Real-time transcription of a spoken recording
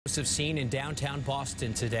Scene in downtown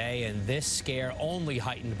Boston today, and this scare only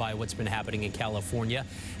heightened by what's been happening in California.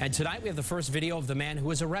 And tonight we have the first video of the man who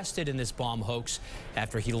was arrested in this bomb hoax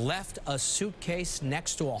after he left a suitcase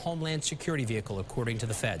next to a Homeland Security vehicle, according to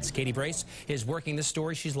the feds. Katie Brace is working this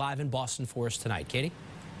story. She's live in Boston for us tonight. Katie?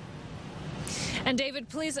 And David,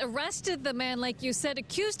 police arrested the man, like you said,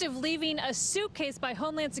 accused of leaving a suitcase by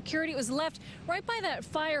Homeland Security. It was left right by that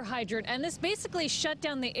fire hydrant, and this basically shut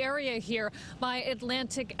down the area here by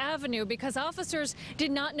Atlantic Avenue because officers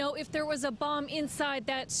did not know if there was a bomb inside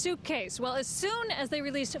that suitcase. Well, as soon as they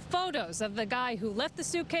released photos of the guy who left the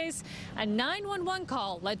suitcase, a 911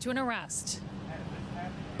 call led to an arrest.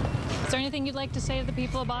 Is there anything you'd like to say to the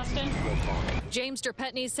people of Boston? James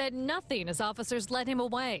Durpetney said nothing as officers led him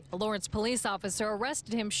away. A Lawrence police officer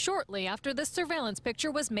arrested him shortly after the surveillance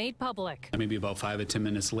picture was made public. Maybe about 5 or 10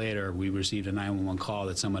 minutes later, we received a 911 call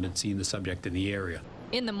that someone had seen the subject in the area.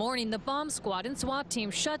 In the morning, the bomb squad and SWAT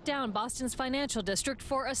team shut down Boston's financial district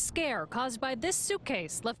for a scare caused by this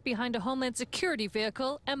suitcase left behind a Homeland Security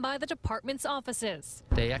vehicle and by the department's offices.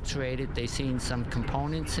 They x-rayed it. They seen some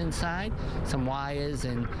components inside, some wires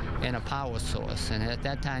and a power source. And at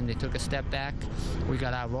that time, they took a step back. We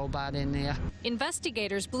got our robot in there.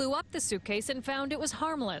 Investigators blew up the suitcase and found it was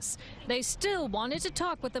harmless. They still wanted to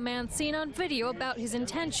talk with the man seen on video about his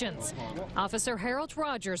intentions. Officer Harold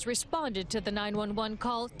Rogers responded to the 911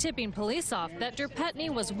 call, tipping police off that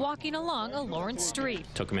Durpetney was walking along a Lawrence street.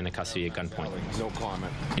 Took him into custody at gunpoint. No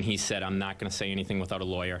comment. And he said, I'm not going to say anything without a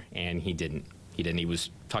lawyer, and he didn't. He was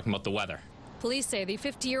talking about the weather. Police say the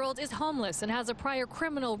 50-year-old is homeless and has a prior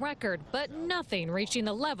criminal record, but nothing reaching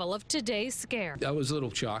the level of today's scare. I was a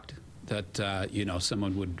little shocked that,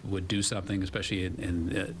 someone would do something, especially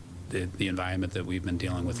in the environment that we've been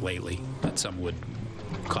dealing with lately, that someone would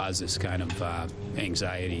cause this kind of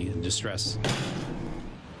anxiety and distress.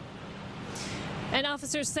 And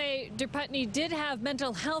officers say Durpetney did have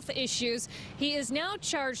mental health issues. He is now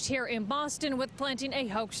charged here in Boston with planting a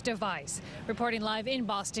hoax device. Reporting live in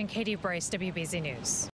Boston, Katie Brace, WBZ News.